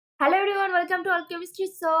Hello everyone, welcome to All Chemistry.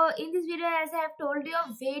 So in this video, as I have told you,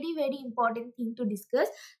 a very important thing to discuss.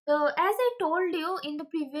 So as I told you in the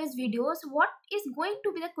previous videos, what is going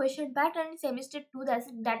to be the question pattern in semester 2,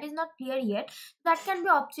 that is not clear yet. That can be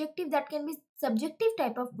objective, that can be subjective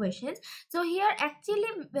type of questions. So here actually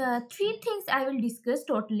three things I will discuss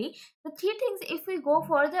totally. The three things, if we go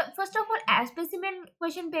for the first of all, as specimen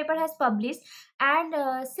question paper has published, and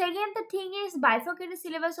second the thing is bifurcated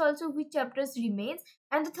syllabus also, which chapters remains,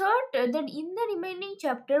 and the third, that in the remaining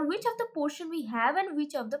chapter, which of the portion we have and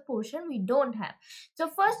which of the portion we don't have. So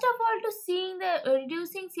first of all, to seeing the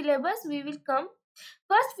reducing syllabus, we will come.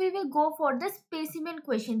 First, we will go for the specimen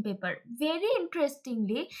question paper. Very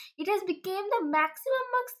interestingly, it has become the maximum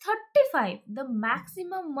marks 35. The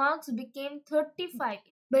maximum marks became 35.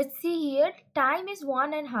 But see here, time is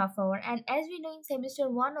 1.5 hour, and as we know in semester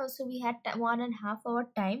 1 also we had 1.5 hour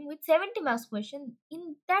time with 70 marks question.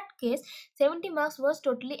 In that case, 70 marks was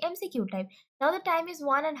totally MCQ type. Now the time is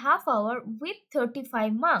 1.5 hour with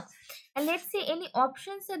 35 marks. And let's see any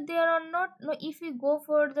options are there or not. No, if we go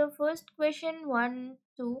for the first question, 1,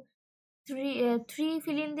 2, 3, 3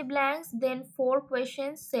 fill in the blanks, then 4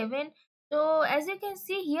 questions, 7. So as you can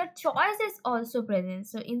see here, choice is also present.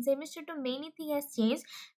 So in semester 2, many thing has changed.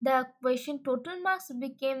 The question total marks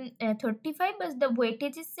became 35, but the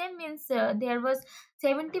weightage is same, means there was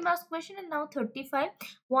 70 marks question and now 35.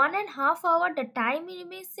 1.5 hour, the time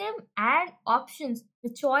remains same, and options, the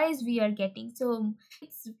choice we are getting. So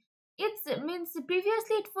it's means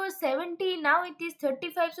previously it was 70, now it is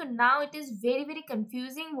 35. So now it is very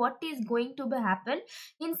confusing what is going to be happen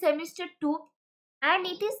in semester 2, and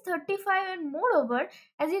it is 35. And moreover,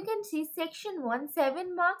 as you can see, section 1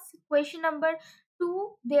 7 marks, question number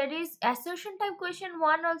 2 there is assertion type question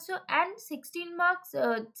 1 also, and 16 marks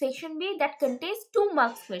section B, that contains 2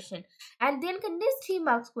 marks question, and then contains 3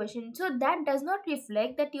 marks question. So that does not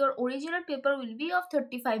reflect that your original paper will be of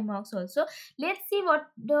 35 marks also. Let's see what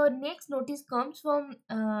the next notice comes from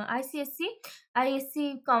ICSE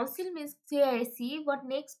ISC council, means CISC, what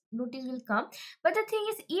next notice will come. But the thing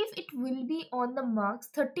is, if it will be on the marks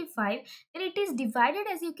 35, then it is divided,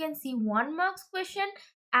 as you can see, 1 marks question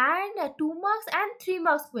and 2 marks and 3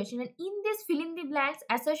 marks question, and in this fill in the blanks,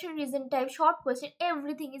 assertion, reason type, short question,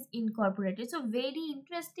 everything is incorporated. So very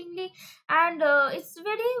interestingly, and it's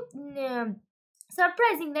very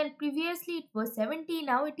surprising that previously it was 70,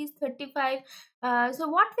 now it is 35. So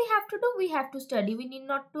what we have to do, we have to study. We need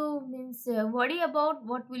not to means worry about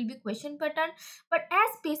what will be question pattern. But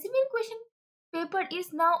as specimen question paper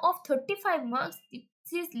is now of 35 marks, it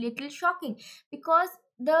is little shocking, because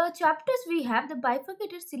the chapters we have, the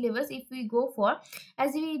bifurcated syllabus, if we go for,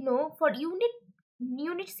 as we know, for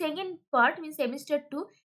unit second part, means semester 2,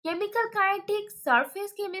 chemical kinetics,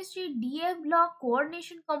 surface chemistry, DF block,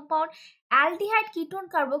 coordination compound, aldehyde, ketone,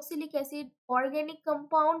 carboxylic acid, organic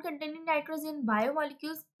compound containing nitrogen,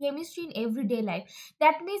 biomolecules, chemistry in everyday life.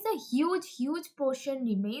 That means a huge portion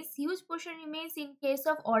remains. Huge portion remains in case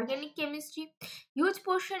of organic chemistry, huge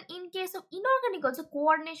portion in case of inorganic also.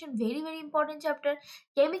 Coordination, very important chapter.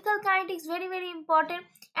 Chemical kinetics, very important,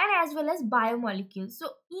 and as well as biomolecules. So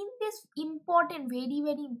in this important,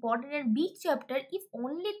 very important and big chapter, if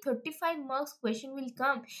only 35 marks question will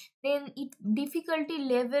come, then it difficulty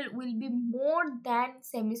level will be more than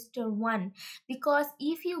semester 1, because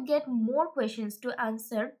if you get more questions to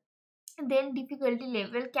answer, then difficulty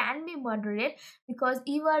level can be moderate, because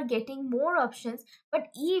you are getting more options. But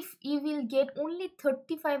if you will get only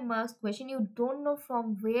 35 marks question, you don't know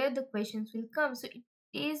from where the questions will come, so it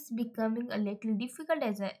is becoming a little difficult,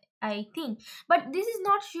 as I think. But this is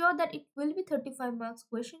not sure that it will be 35 marks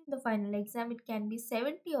question in the final exam. It can be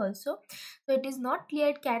 70 also, so it is not clear.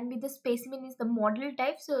 It can be the specimen is the model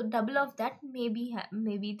type, so double of that maybe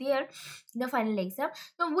there in the final exam.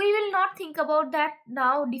 So we will not think about that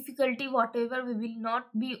now, difficulty whatever, we will not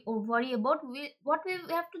be worry about. What we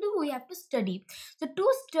have to do, we have to study. So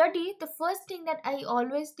to study, the first thing that I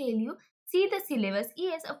always tell you, see the syllabus.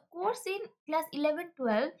 Yes, of course, in class 11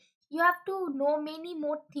 12 you have to know many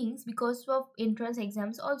more things because of entrance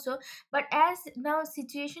exams also. But as now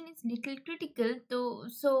situation is little critical,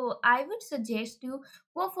 so I would suggest you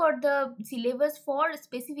go for the syllabus for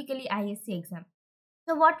specifically ISC exam.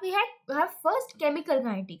 So what we have first, chemical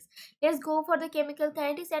kinetics. Let's go for the chemical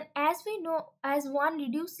kinetics. And as we know, as one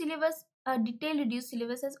reduced syllabus, a detailed reduced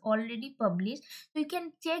syllabus has already published, so you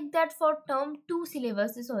can check that for term 2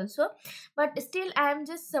 syllabuses also. But still I am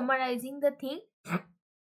just summarizing the thing.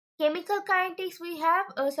 Chemical kinetics, we have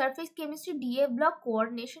surface chemistry, DF block,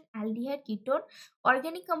 coordination, aldehyde, ketone,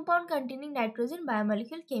 organic compound containing nitrogen,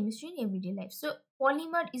 biomolecular chemistry in everyday life. So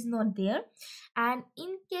polymer is not there. And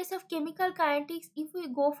in case of chemical kinetics, if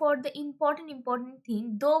we go for the important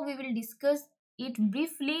thing, though we will discuss it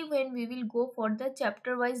briefly when we will go for the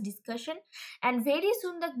chapter wise discussion, and very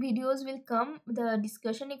soon the videos will come, the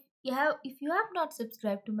discussion. If you have not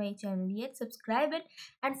subscribed to my channel yet, subscribe it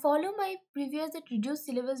and follow my previous that reduced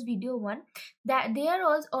syllabus video one, that there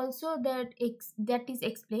was also that is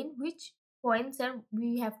explained which points are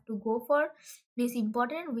we have to go for this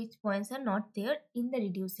important, which points are not there in the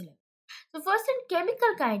reduced syllabus. So first, in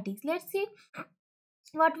chemical kinetics, let's see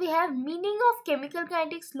what we have. Meaning of chemical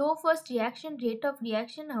kinetics: slow first reaction, rate of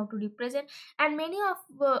reaction, how to represent. And many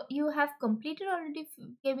of you have completed already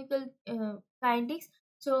chemical kinetics.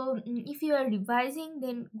 So if you are revising,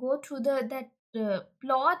 then go through that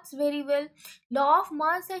plots very well. Law of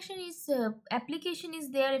mass action is application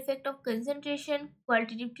is there, effect of concentration,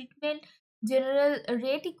 qualitative treatment, general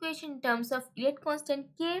rate equation in terms of rate constant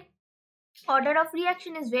K. Order of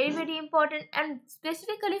reaction is very important, and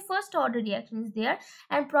specifically first order reaction is there,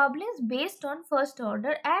 and problems based on first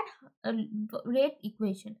order and rate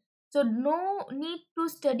equation. So no need to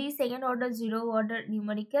study second order, zero order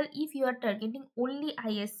numerical. If you are targeting only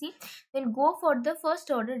ISC, then go for the first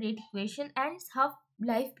order rate equation and its half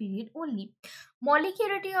life period only.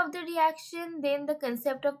 Molecularity of the reaction, then the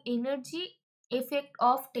concept of energy, effect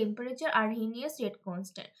of temperature, Arrhenius, rate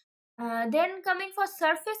constant. Then coming for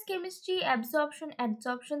surface chemistry: absorption,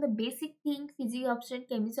 adsorption, the basic thing, physics option,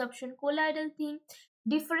 chemistry option, colloidal thing,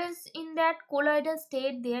 difference in that colloidal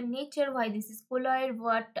state, their nature, why this is colloid,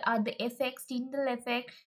 what are the effects, Tyndall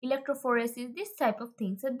effect, electrophoresis, this type of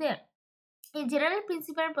things are there. In general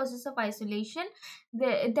principle and process of isolation,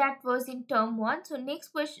 that was in term 1. So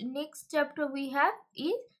next chapter we have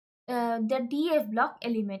is the DF block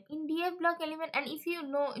element. In DF block element, and if you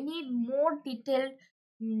need more detailed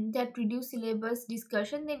that reduced syllabus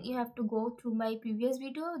discussion, then you have to go through my previous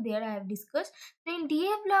video, there I have discussed. So in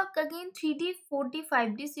DF block, again 3D, 4D,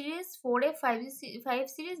 5D series, 4A, 5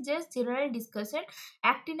 series, just general discussion.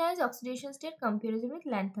 Actinized oxidation state comparison with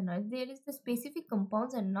lanthanoids, there is the specific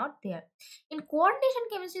compounds are not there. In coordination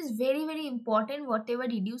chemistry is very important, whatever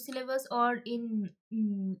reduced syllabus or in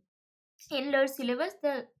large syllabus,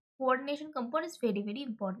 the coordination compound is very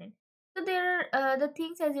important. So there are the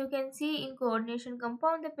things, as you can see in coordination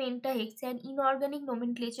compound: the pentahexane, inorganic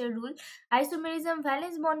nomenclature rule, isomerism,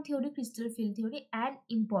 valence bond theory, crystal field theory, and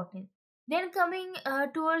importance. Then coming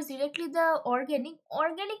towards directly the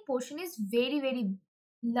organic portion is very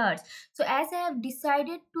large. So as I have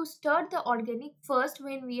decided to start the organic first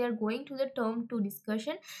when we are going to the term 2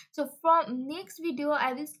 discussion. So from next video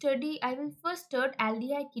I will first start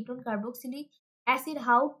aldehyde, ketone, carboxylic acid,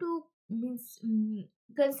 how to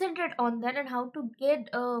concentrate on that, and how to get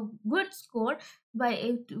a good score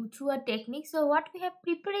by through a technique. So what we have,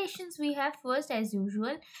 preparations we have first as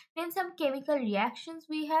usual, then some chemical reactions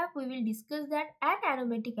we will discuss that, and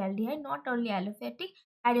aromatic aldehyde, not only aliphatic,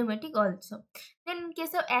 aromatic also. Then in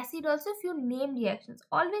case of acid also, few name reactions.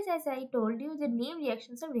 Always, as I told you, the name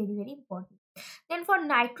reactions are very important. Then for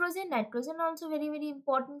nitrogen also very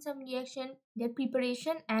important, some reaction, their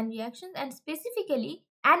preparation and reactions, and specifically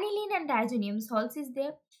aniline and diazonium salts is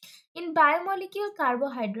there. In biomolecule,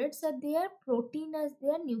 carbohydrates are there, protein is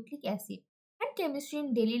there, nucleic acid. And chemistry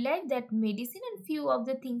in daily life, that medicine and few of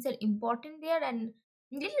the things are important there, and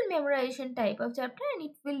little memorization type of chapter,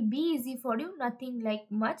 and it will be easy for you, nothing like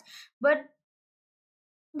much. But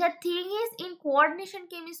the thing is, in coordination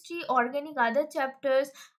chemistry, organic, other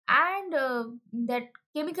chapters, and that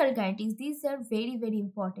chemical kinetics, these are very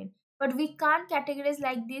important. But we can't categorize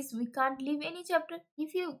like this, we can't leave any chapter.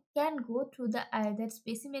 If you can go through the that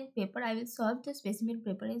specimen paper, I will solve the specimen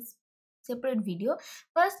paper in separate video.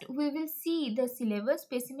 First we will see the syllabus.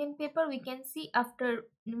 Specimen paper we can see after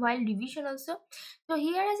while revision also. So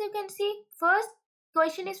here, as you can see, first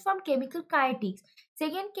question is from chemical kinetics,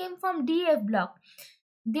 second came from DF block.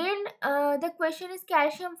 Then the question is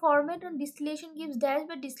calcium formate on distillation gives dash,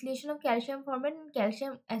 but distillation of calcium formate and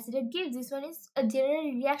calcium acetate gives. This one is a general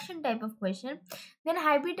reaction type of question. Then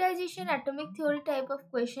hybridization, atomic theory type of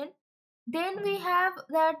question. Then we have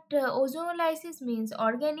that ozonolysis means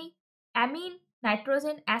organic, amine,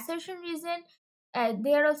 nitrogen, assertion reason.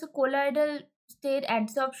 They are also colloidal state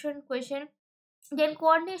adsorption question. Then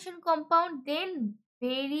coordination compound. Then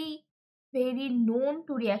very known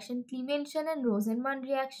to reaction, Clemenson and Rosenman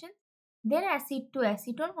reaction. Then acid to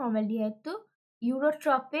acetone, formaldehyde to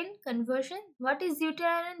eurotropin conversion. What is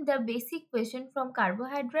deuterium? The basic question from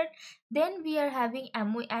carbohydrate. Then we are having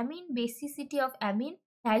amine, basicity of amine.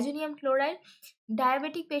 diazonium chloride.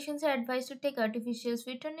 Diabetic patients are advised to take artificial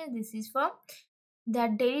sweetener. This is from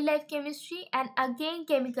that daily life chemistry. And again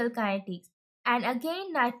chemical kinetics, and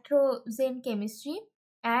again nitrogen chemistry,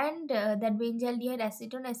 and that benzaldehyde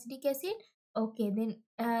acetone acetic acid. Okay, then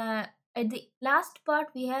at the last part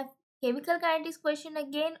we have chemical kinetics question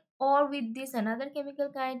again, or with this another chemical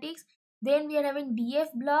kinetics. Then we are having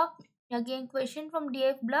DF block, again question from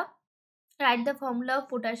DF block. Write the formula of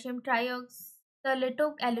potassium trioxalate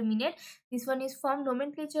of aluminate. This one is from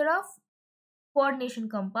nomenclature of coordination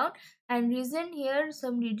compound, and reason here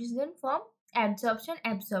some reason from absorption.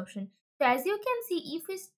 So as you can see,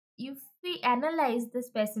 if we analyze the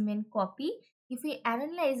specimen copy, if we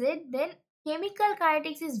analyze it, then chemical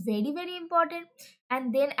kinetics is very important.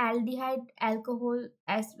 And then aldehyde alcohol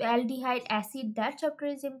as aldehyde acid, that chapter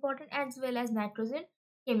is important, as well as nitrogen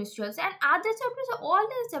chemistry also. And other chapters, all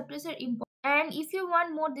the chapters are important. And if you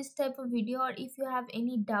want more this type of video, or if you have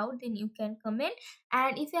any doubt, then you can comment.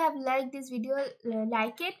 And if you have liked this video,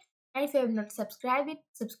 like it. And if you have not subscribed it,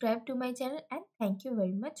 subscribe to my channel. And thank you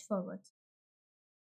very much for watching.